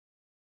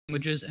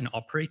languages and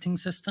operating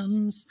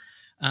systems.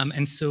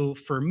 And so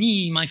for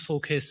me, my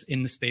focus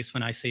in the space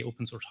when I say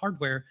open source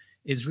hardware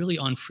is really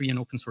on free and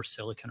open source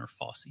silicon, or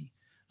FOSSi.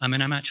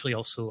 And I'm actually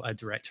also a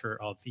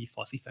director of the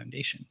FOSSi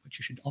Foundation, which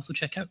you should also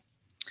check out.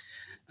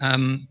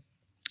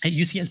 At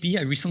UCSB,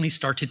 I recently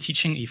started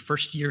teaching a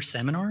first-year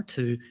seminar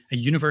to a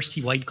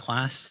university-wide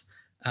class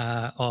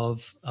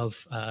of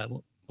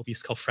what we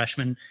used to call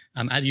freshmen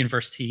at the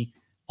university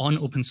on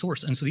open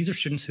source. And so these are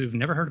students who've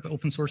never heard of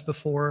open source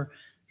before.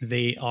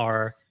 They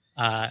are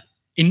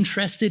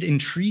interested,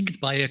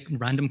 intrigued by a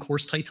random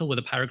course title with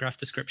a paragraph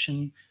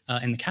description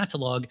in the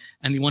catalog,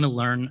 and they want to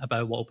learn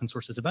about what open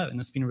source is about. And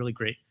it's been a really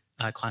great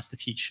class to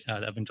teach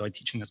that I've enjoyed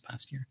teaching this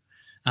past year.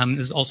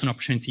 This is also an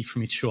opportunity for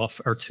me to show off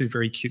our two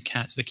very cute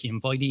cats, Vicky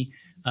and Voidy,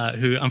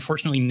 who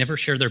unfortunately never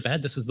share their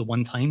bed. This was the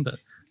one time, but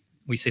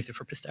we saved it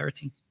for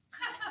posterity.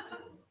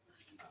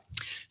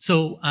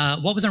 So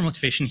what was our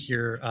motivation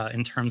here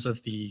in terms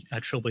of the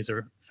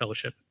Trailblazer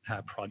Fellowship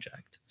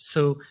project?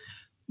 So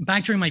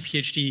back during my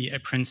PhD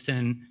at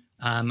Princeton,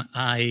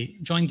 I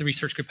joined the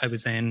research group I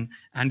was in,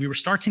 and we were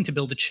starting to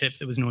build a chip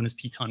that was known as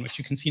Piton, which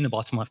you can see in the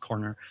bottom left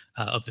corner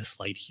of this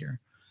slide here.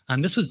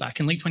 This was back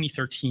in late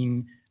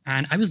 2013,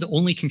 and I was the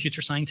only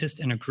computer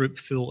scientist in a group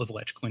full of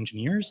electrical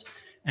engineers.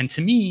 And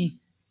to me,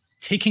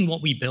 taking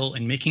what we built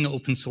and making it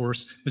open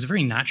source was a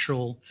very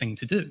natural thing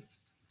to do.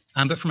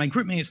 But for my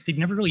group mates, they'd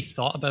never really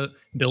thought about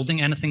building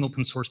anything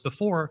open source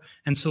before.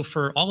 And so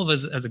for all of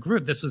us as a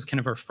group, this was kind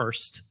of our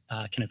first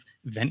kind of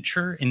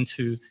venture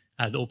into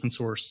the open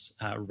source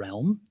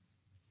realm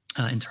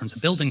in terms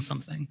of building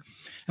something.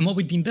 And what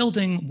we'd been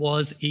building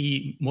was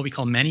what we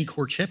call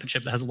many-core chip, a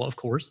chip that has a lot of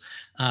cores.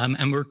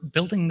 And we're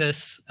building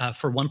this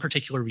for one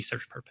particular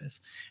research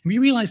purpose. And we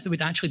realized that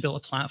we'd actually built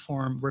a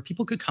platform where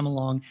people could come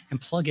along and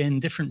plug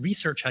in different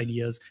research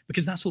ideas,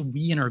 because that's what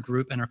we in our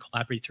group and our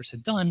collaborators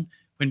had done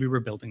when we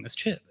were building this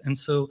chip. And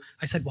so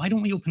I said, why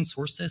don't we open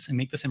source this and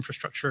make this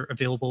infrastructure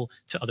available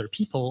to other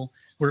people?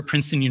 We're at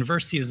Princeton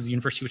University, is a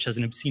university which has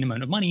an obscene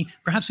amount of money.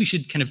 Perhaps we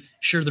should kind of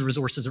share the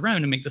resources around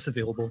and make this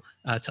available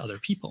to other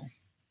people.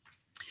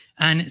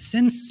 And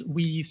since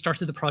we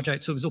started the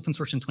project, so it was open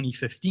source in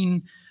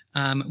 2015,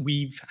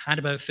 we've had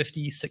about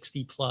 50,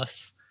 60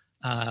 plus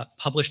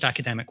published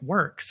academic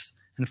works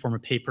in the form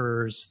of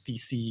papers,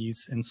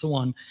 theses, and so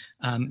on.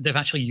 They've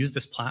actually used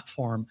this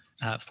platform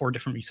for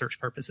different research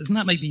purposes. And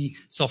that might be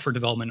software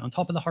development on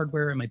top of the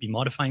hardware, it might be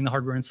modifying the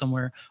hardware in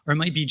somewhere, or it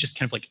might be just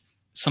kind of like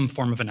some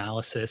form of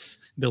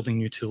analysis, building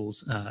new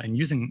tools, and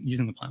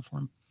using the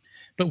platform.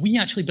 But we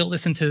actually built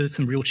this into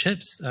some real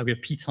chips. We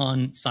have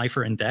Piton,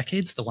 Cypher, and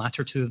Decades. The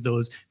latter two of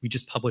those we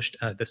just published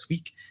this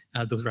week.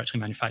 Those were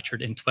actually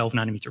manufactured in 12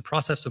 nanometer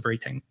process, so very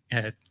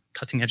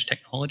cutting edge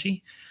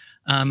technology.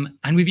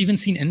 And we've even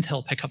seen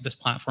Intel pick up this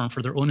platform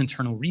for their own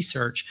internal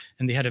research.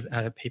 And they had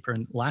a paper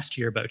last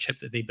year about a chip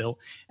that they built.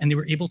 And they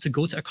were able to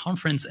go to a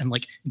conference and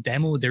like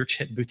demo their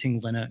chip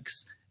booting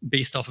Linux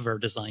based off of our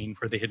design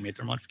where they had made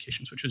their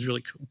modifications, which was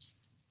really cool.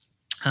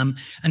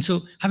 And so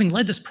having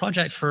led this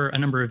project for a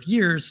number of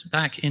years,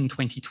 back in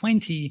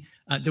 2020,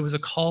 there was a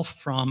call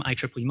from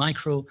IEEE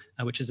Micro,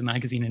 which is a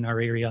magazine in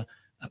our area,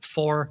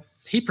 for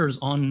papers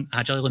on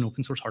agile and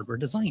open source hardware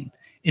design.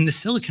 In the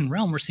silicon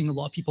realm, we're seeing a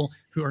lot of people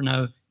who are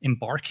now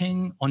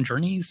embarking on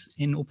journeys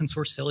in open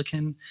source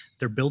silicon.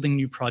 They're building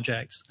new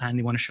projects and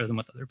they want to share them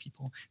with other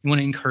people. They want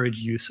to encourage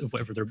use of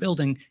whatever they're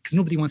building, because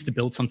nobody wants to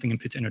build something and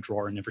put it in a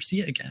drawer and never see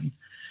it again.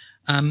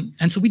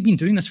 And so we've been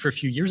doing this for a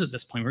few years at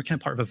this point. We're kind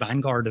of part of a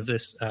vanguard of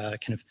this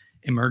kind of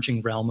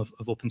emerging realm of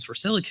open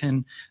source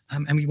silicon.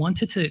 And we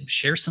wanted to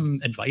share some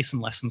advice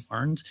and lessons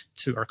learned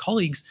to our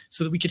colleagues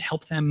so that we could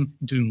help them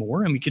do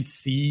more and we could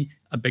see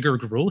a bigger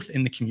growth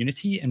in the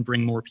community and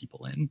bring more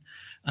people in.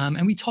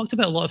 And we talked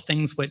about a lot of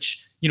things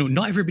which, you know,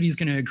 not everybody's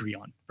going to agree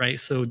on, right?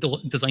 So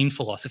design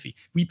philosophy.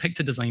 We picked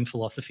a design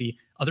philosophy.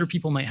 Other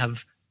people might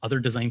have other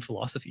design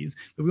philosophies,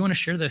 but we want to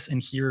share this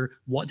and hear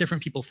what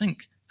different people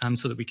think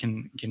so that we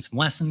can gain some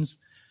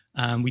lessons.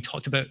 We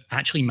talked about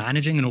actually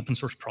managing an open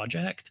source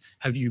project.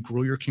 How do you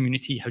grow your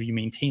community? How do you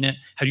maintain it?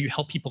 How do you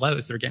help people out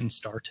as they're getting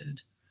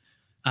started?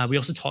 We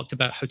also talked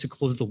about how to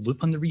close the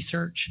loop on the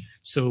research.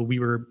 So we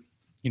were,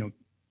 you know,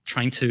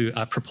 trying to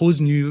propose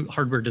new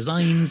hardware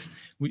designs.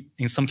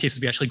 In some cases,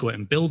 we actually go out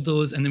and build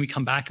those, and then we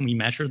come back and we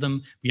measure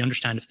them. We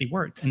understand if they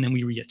worked, and then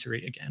we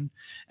reiterate again.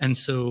 And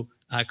so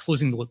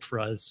closing the loop for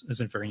us is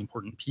a very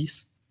important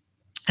piece.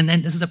 And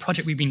then this is a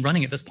project we've been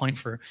running at this point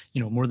for,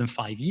 you know, more than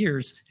 5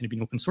 years, and it's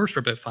been open source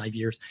for about 5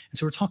 years. And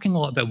so we're talking a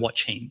lot about what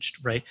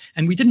changed, right?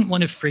 And we didn't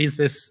want to phrase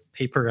this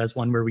paper as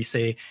one where we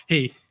say,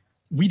 hey,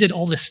 we did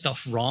all this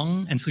stuff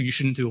wrong, and so you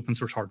shouldn't do open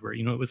source hardware.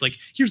 You know, it was like,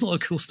 here's a lot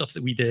of cool stuff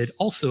that we did.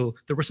 Also,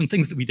 there were some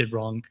things that we did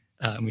wrong,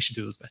 and we should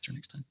do those better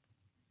next time.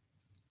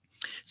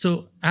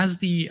 So as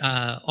the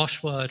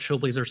OSHWA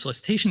Trailblazer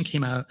solicitation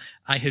came out,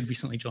 I had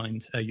recently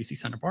joined UC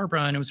Santa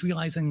Barbara, and I was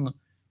realizing,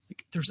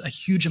 Like, there's a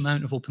huge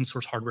amount of open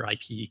source hardware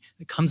IP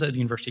that comes out of the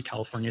University of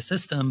California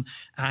system.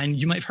 And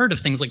you might have heard of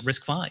things like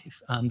RISC-V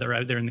that are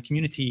out there in the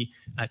community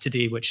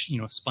today, which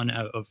spun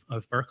out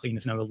of Berkeley and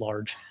is now a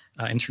large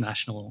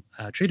international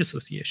trade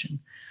association.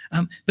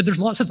 But there's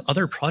lots of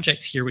other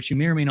projects here which you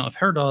may or may not have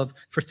heard of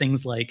for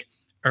things like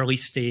early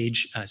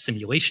stage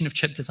simulation of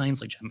chip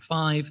designs like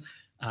Gem5,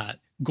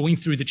 going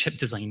through the chip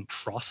design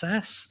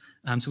process.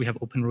 So we have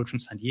OpenRoad from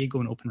San Diego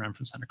and OpenRAM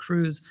from Santa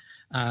Cruz.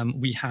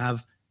 We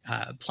have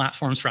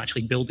platforms for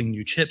actually building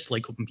new chips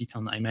like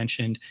OpenPTON that I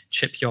mentioned,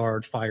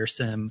 Chipyard,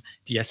 FireSim,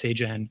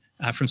 DSAGen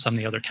from some of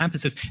the other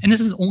campuses. And this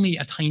is only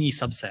a tiny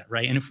subset,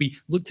 right? And if we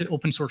looked at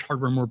open source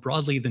hardware more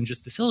broadly than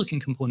just the silicon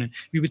component,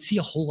 we would see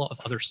a whole lot of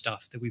other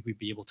stuff that we would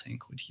be able to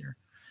include here.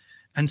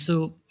 And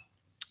so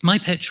my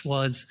pitch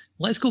was,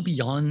 let's go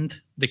beyond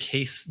the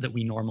case that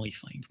we normally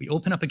find. We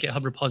open up a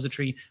GitHub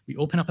repository, we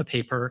open up a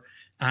paper,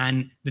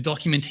 and the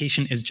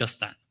documentation is just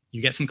that.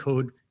 You get some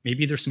code,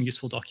 maybe there's some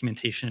useful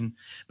documentation,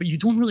 but you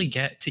don't really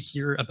get to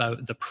hear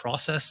about the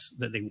process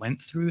that they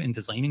went through in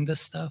designing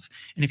this stuff.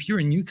 And if you're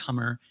a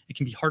newcomer, it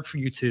can be hard for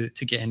you to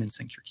get in and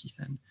sink your teeth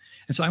in.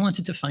 And so I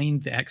wanted to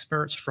find the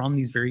experts from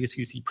these various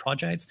UC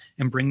projects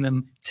and bring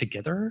them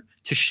together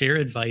to share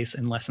advice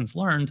and lessons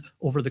learned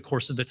over the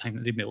course of the time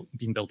that they've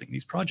been building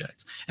these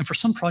projects. And for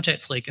some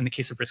projects, like in the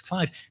case of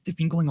RISC-V, they've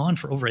been going on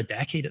for over a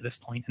decade at this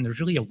point, and there's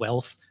really a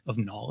wealth of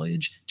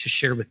knowledge to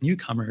share with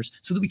newcomers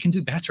so that we can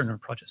do better in our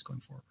projects going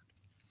forward.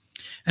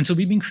 And so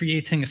we've been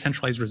creating a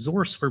centralized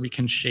resource where we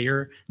can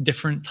share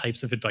different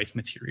types of advice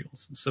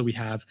materials. So we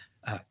have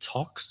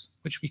talks,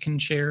 which we can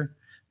share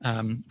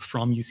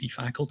from UC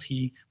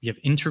faculty. We have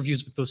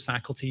interviews with those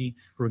faculty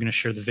where we're going to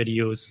share the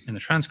videos and the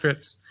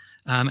transcripts.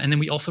 And then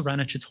we also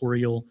ran a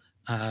tutorial,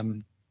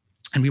 and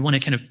we want to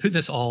kind of put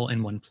this all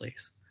in one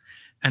place.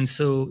 And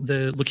so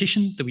the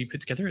location that we put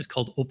together is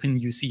called Open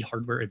UC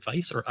Hardware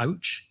Advice, or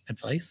OUCH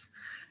Advice.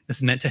 This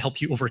is meant to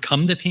help you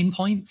overcome the pain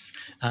points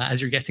as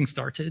you're getting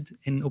started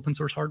in open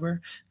source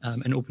hardware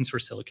and open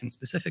source silicon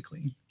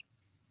specifically.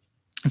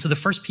 And so the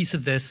first piece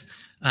of this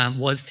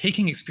was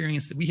taking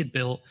experience that we had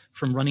built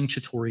from running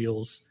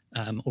tutorials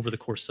over the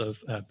course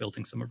of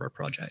building some of our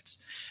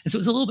projects. And so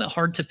it was a little bit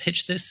hard to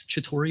pitch this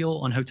tutorial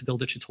on how to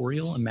build a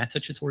tutorial, a meta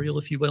tutorial,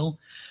 if you will.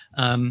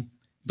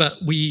 But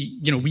we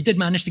did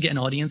manage to get an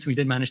audience, and we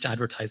did manage to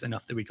advertise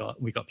enough that we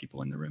got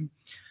people in the room.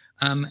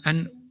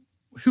 And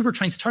who we're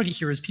trying to target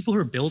here is people who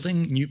are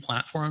building new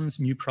platforms,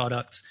 new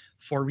products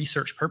for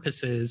research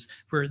purposes,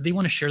 where they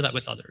want to share that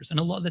with others. And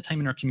a lot of the time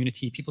in our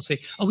community, people say,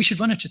 oh, we should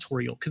run a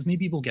tutorial because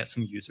maybe we'll get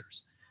some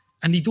users.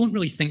 And they don't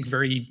really think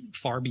very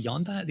far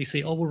beyond that. They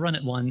say, oh, we'll run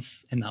it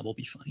once and that will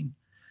be fine.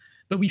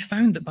 But we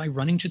found that by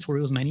running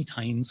tutorials many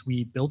times,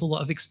 we build a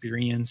lot of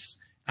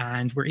experience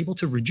and we're able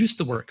to reduce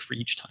the work for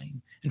each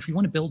time. And if we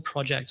want to build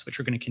projects which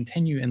are going to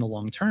continue in the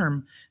long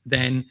term,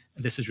 then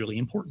this is really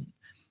important.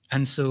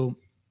 And so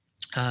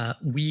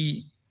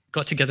we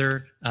got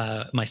together,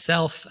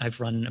 myself, I've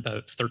run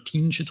about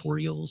 13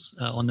 tutorials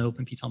on the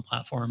OpenPTON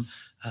platform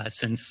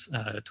since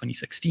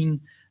 2016.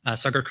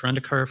 Sagar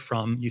Karandikar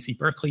from UC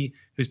Berkeley,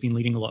 who's been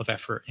leading a lot of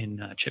effort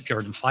in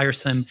Chipyard and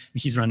FireSim, and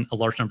he's run a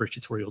large number of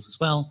tutorials as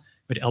well.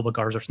 We had Elba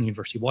Garza from the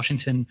University of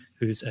Washington,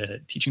 who's a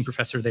teaching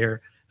professor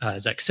there.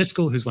 Zach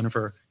Sisko, who's one of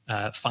our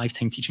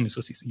 5-time teaching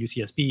associates at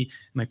UCSB.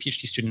 My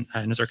PhD student,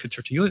 Nazarka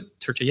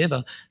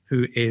Turtayeva,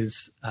 who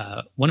is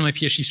one of my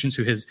PhD students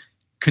who has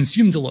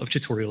consumed a lot of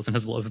tutorials and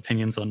has a lot of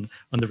opinions on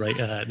the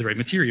right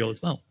material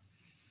as well.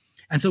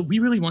 And so we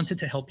really wanted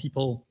to help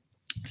people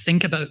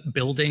think about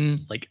building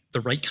like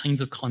the right kinds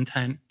of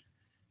content,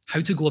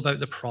 how to go about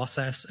the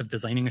process of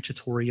designing a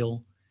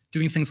tutorial,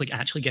 doing things like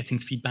actually getting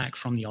feedback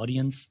from the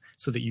audience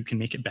so that you can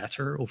make it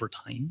better over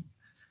time.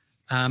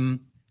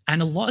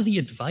 And a lot of the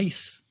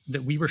advice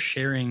that we were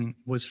sharing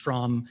was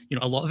from,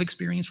 a lot of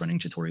experience running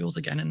tutorials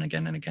again and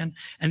again and again.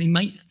 And it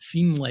might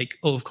seem like,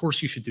 oh, of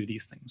course you should do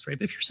these things, right?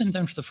 But if you're sitting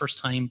down for the first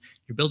time,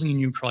 you're building a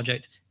new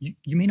project,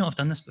 you may not have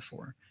done this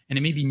before. And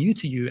it may be new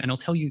to you. And I'll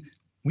tell you,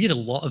 we had a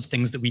lot of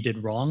things that we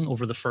did wrong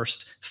over the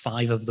first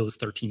 5 of those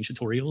 13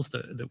 tutorials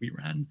that we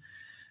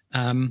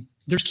ran.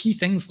 There's key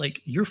things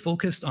like you're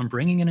focused on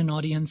bringing in an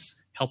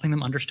audience, helping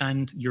them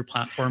understand your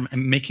platform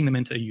and making them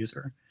into a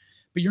user.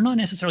 But you're not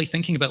necessarily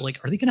thinking about like,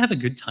 are they gonna have a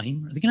good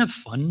time? Are they gonna have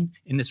fun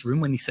in this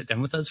room when they sit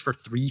down with us for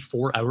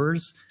 3-4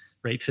 hours,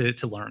 right,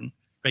 to learn,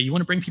 right? You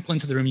wanna bring people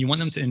into the room, you want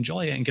them to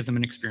enjoy it and give them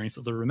an experience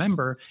that they'll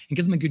remember and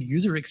give them a good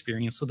user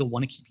experience so they'll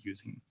wanna keep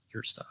using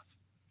your stuff.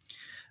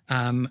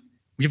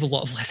 We have a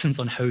lot of lessons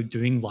on how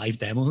doing live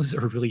demos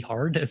are really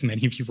hard, as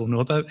many of you will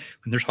know about.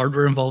 When there's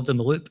hardware involved in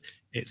the loop,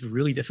 it's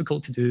really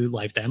difficult to do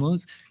live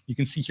demos. You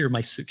can see here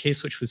my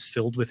suitcase, which was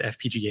filled with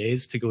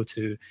FPGAs to go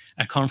to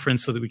a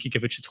conference so that we could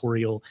give a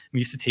tutorial. We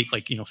used to take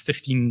like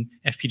 15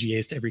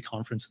 FPGAs to every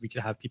conference so we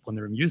could have people in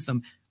the room use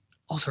them.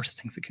 All sorts of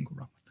things that can go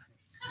wrong with that.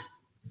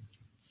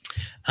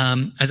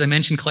 As I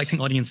mentioned, collecting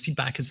audience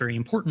feedback is very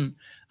important.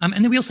 And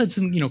then we also had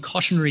some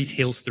cautionary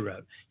tales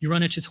throughout. You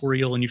run a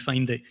tutorial and you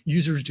find that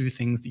users do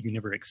things that you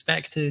never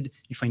expected.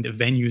 You find that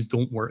venues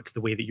don't work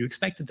the way that you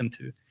expected them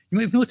to. You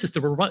might have noticed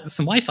there were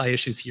some Wi-Fi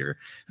issues here.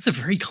 That's a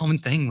very common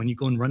thing when you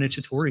go and run a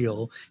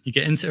tutorial. You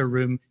get into a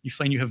room, you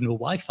find you have no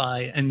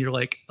Wi-Fi, and you're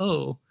like,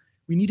 oh,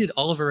 we needed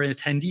all of our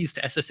attendees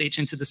to SSH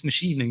into this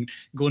machine and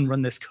go and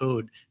run this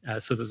code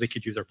so that they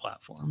could use our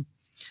platform.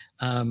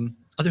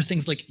 Other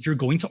things like you're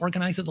going to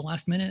organize at the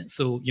last minute.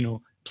 So,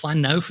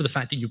 plan now for the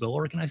fact that you will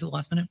organize at the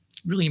last minute.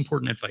 Really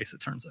important advice, it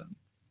turns out.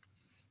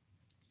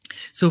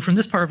 So from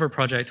this part of our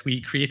project,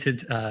 we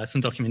created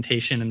some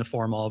documentation in the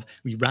form of,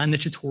 we ran the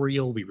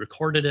tutorial, we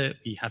recorded it,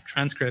 we have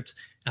transcripts,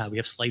 we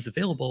have slides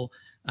available.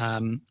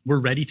 We're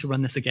ready to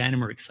run this again,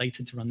 and we're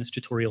excited to run this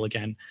tutorial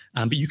again.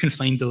 But you can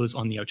find those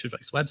on the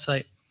OutRadvice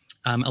website,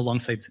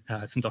 alongside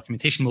some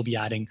documentation we'll be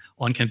adding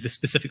on kind of the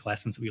specific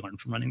lessons that we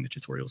learned from running the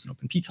tutorials in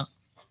OpenPTAN.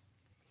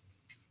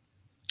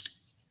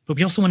 But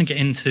we also want to get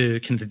into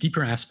kind of the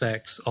deeper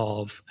aspects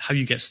of how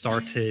you get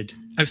started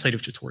outside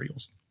of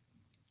tutorials.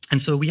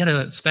 And so we had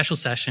a special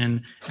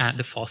session at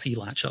the FOSSEE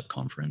Latch Up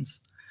conference.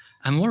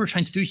 And what we're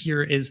trying to do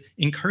here is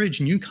encourage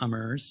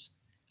newcomers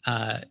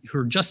who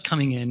are just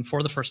coming in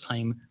for the first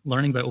time,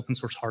 learning about open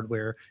source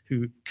hardware,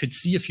 who could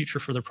see a future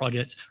for their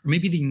projects, or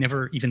maybe they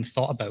never even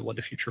thought about what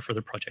the future for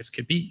their projects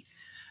could be.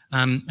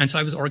 And so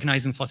I was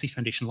organizing the FOSSEE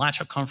Foundation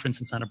Latch Up conference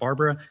in Santa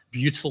Barbara,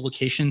 beautiful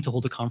location to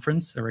hold a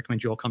conference. I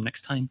recommend you all come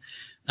next time.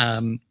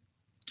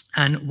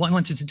 And what I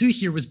wanted to do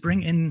here was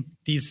bring in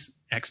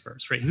these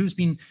experts, right? Who's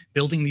been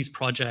building these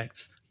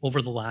projects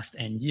over the last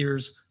N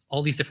years,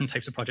 all these different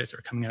types of projects that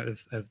are coming out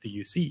of the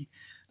UC.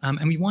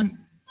 And we want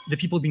the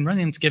people who've been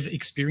running them to give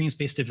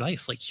experience-based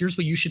advice. Like, here's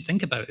what you should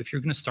think about if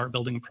you're going to start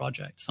building a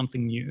project,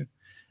 something new,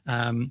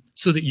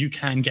 so that you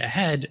can get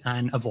ahead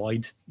and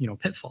avoid,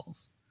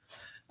 pitfalls.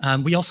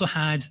 We also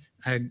had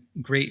a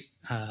great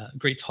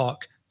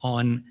talk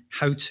on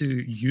how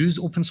to use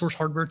open source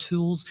hardware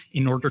tools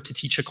in order to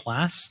teach a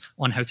class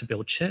on how to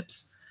build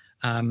chips.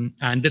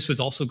 And this was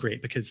also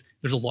great because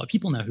there's a lot of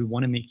people now who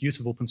want to make use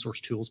of open source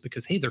tools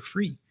because, hey, they're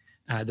free,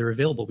 they're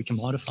available, we can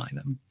modify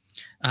them.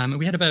 And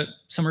we had about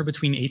somewhere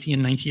between 80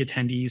 and 90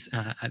 attendees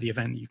at the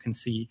event that you can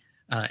see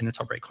in the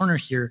top right corner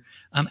here.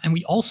 And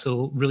we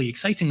also, really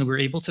excitingly, were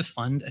able to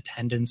fund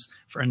attendance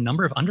for a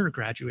number of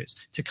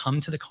undergraduates to come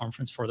to the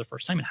conference for the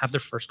first time and have their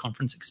first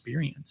conference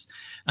experience.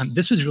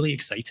 This was really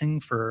exciting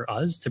for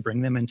us to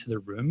bring them into the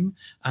room.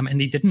 And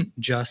they didn't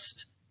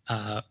just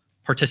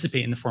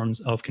participate in the forms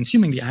of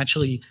consuming, they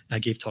actually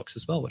gave talks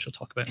as well, which I'll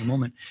talk about in a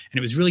moment. And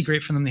it was really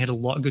great for them. They had a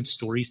lot of good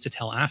stories to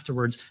tell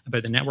afterwards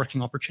about the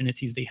networking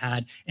opportunities they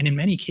had. And in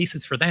many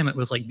cases for them, it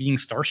was like being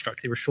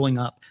starstruck. They were showing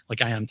up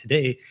like I am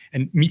today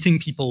and meeting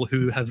people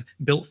who have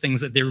built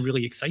things that they're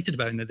really excited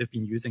about and that they've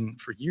been using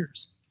for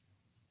years.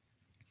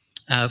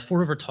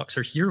 4 of our talks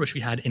are here, which we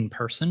had in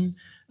person.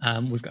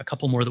 We've got a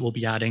couple more that we'll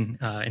be adding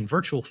in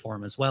virtual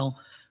form as well.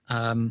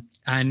 And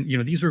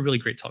these were really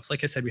great talks.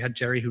 Like I said, we had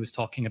Jerry who was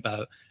talking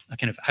about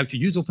kind of how to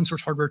use open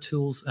source hardware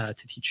tools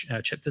to teach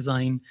chip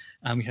design.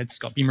 We had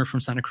Scott Beamer from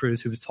Santa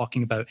Cruz who was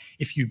talking about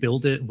if you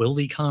build it, will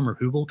they come or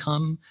who will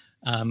come?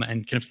 And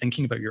kind of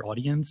thinking about your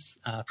audience.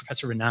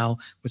 Professor Renau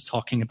was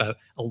talking about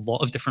a lot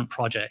of different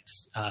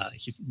projects.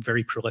 He's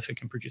very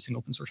prolific in producing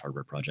open source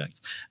hardware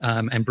projects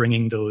and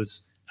bringing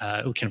those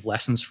kind of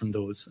lessons from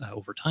those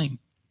over time.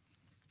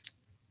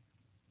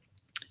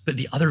 But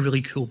the other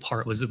really cool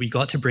part was that we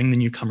got to bring the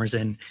newcomers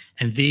in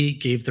and they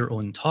gave their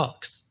own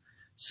talks.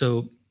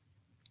 So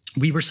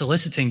we were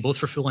soliciting both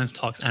for full-length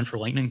talks and for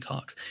lightning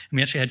talks. And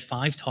we actually had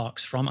 5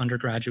 talks from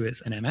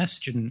undergraduates and MS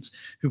students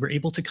who were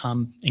able to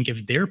come and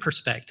give their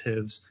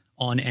perspectives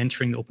on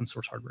entering the open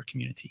source hardware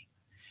community.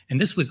 And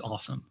this was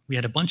awesome. We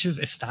had a bunch of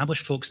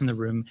established folks in the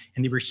room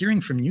and they were hearing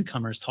from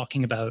newcomers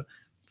talking about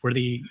where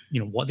they,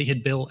 what they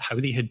had built, how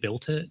they had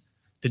built it,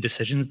 the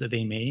decisions that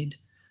they made.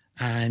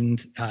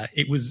 And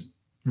it was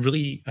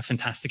really a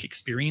fantastic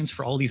experience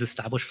for all these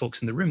established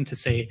folks in the room to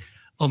say,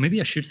 oh,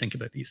 maybe I should think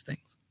about these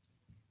things.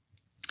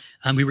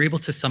 We were able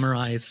to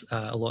summarize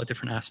a lot of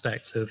different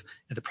aspects of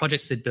the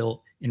projects they'd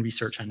built in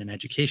research and in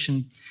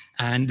education,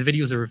 and the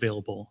videos are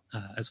available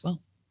as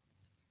well.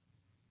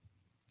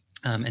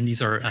 And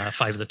these are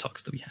 5 of the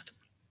talks that we had.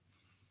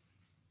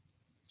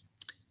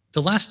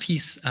 The last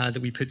piece that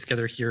we put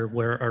together here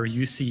were our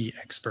UC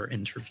expert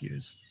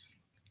interviews.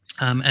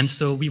 And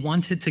so we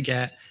wanted to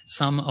get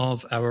some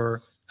of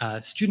our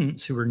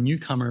students who were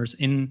newcomers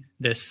in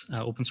this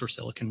open source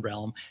silicon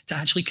realm to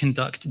actually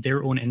conduct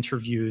their own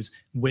interviews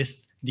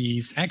with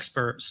these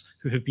experts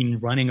who have been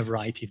running a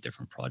variety of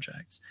different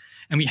projects.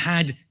 And we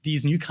had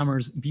these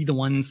newcomers be the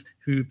ones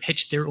who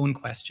pitched their own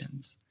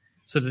questions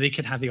so that they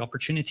could have the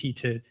opportunity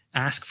to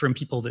ask from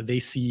people that they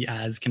see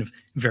as kind of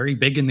very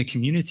big in the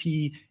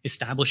community,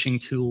 establishing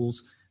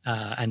tools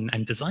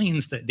and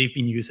designs that they've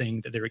been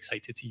using that they're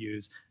excited to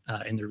use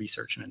in their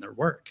research and in their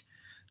work.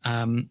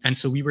 And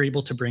so we were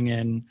able to bring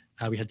in,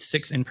 we had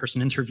 6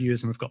 in-person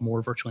interviews and we've got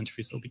more virtual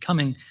interviews that will be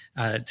coming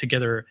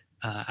together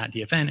at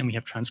the event. And we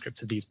have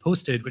transcripts of these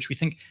posted, which we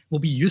think will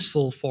be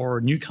useful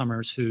for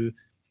newcomers who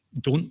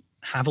don't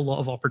have a lot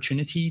of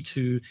opportunity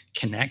to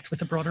connect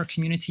with a broader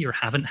community or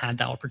haven't had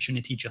that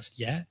opportunity just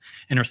yet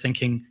and are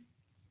thinking,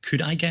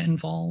 Could I get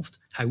involved?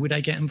 How would I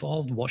get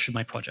involved? What should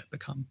my project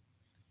become?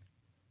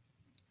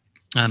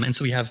 And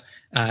so we have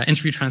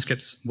interview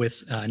transcripts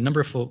with a number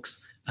of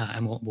folks,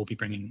 and we'll be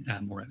bringing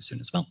more out soon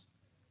as well.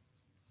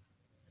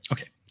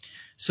 Okay,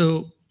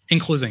 so in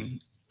closing,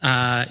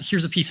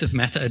 here's a piece of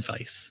meta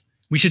advice.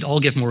 We should all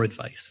give more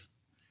advice.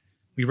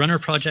 We run our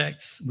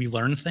projects, we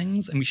learn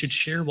things, and we should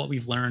share what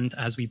we've learned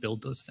as we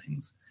build those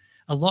things.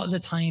 A lot of the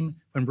time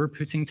when we're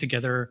putting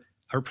together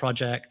our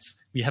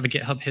projects, we have a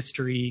GitHub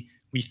history,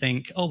 we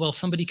think, oh, well,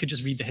 somebody could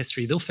just read the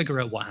history. They'll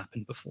figure out what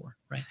happened before,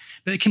 right?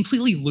 But it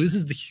completely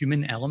loses the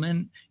human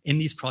element in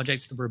these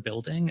projects that we're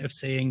building of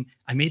saying,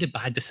 I made a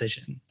bad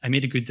decision. I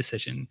made a good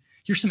decision.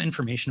 Here's some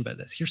information about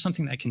this. Here's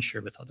something that I can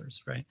share with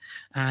others, right?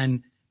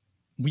 And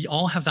we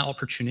all have that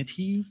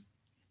opportunity.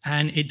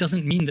 And it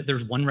doesn't mean that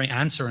there's one right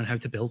answer on how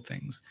to build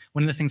things.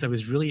 One of the things I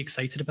was really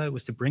excited about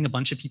was to bring a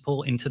bunch of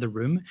people into the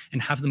room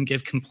and have them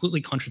give completely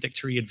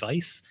contradictory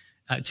advice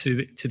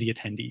to the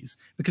attendees,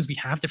 because we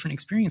have different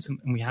experience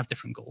and we have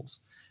different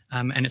goals.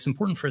 And it's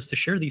important for us to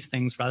share these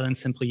things rather than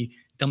simply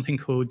dumping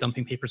code,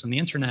 dumping papers on the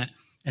internet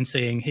and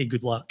saying, hey,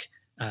 good luck.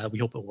 We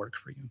hope it'll work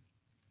for you.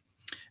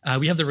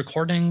 We have the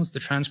recordings,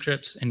 the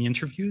transcripts, and the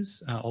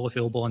interviews all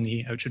available on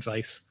the Ouch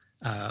Advice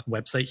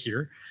website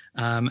here.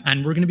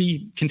 And we're going to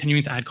be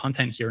continuing to add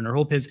content here. And our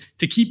hope is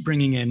to keep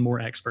bringing in more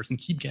experts and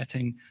keep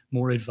getting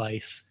more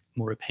advice,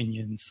 more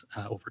opinions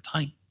over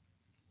time.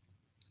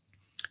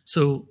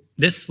 So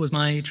this was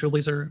my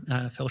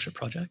Trailblazer Fellowship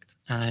project.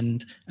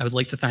 And I would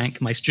like to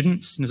thank my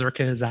students,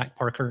 Nazirka, Zach,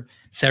 Parker,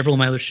 several of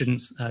my other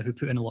students who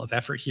put in a lot of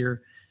effort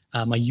here.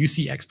 My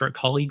UC expert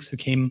colleagues who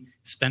came,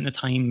 spent the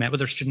time, met with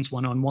their students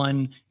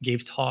one-on-one,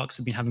 gave talks,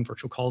 have been having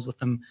virtual calls with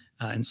them,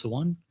 and so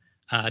on.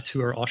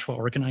 To our OSHWA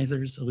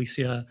organizers,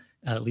 Alicia,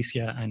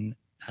 and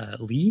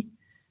Lee,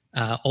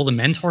 all the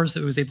mentors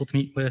that I was able to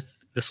meet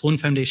with, the Sloan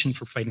Foundation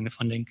for providing the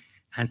funding,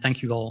 and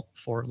thank you all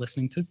for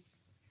listening too.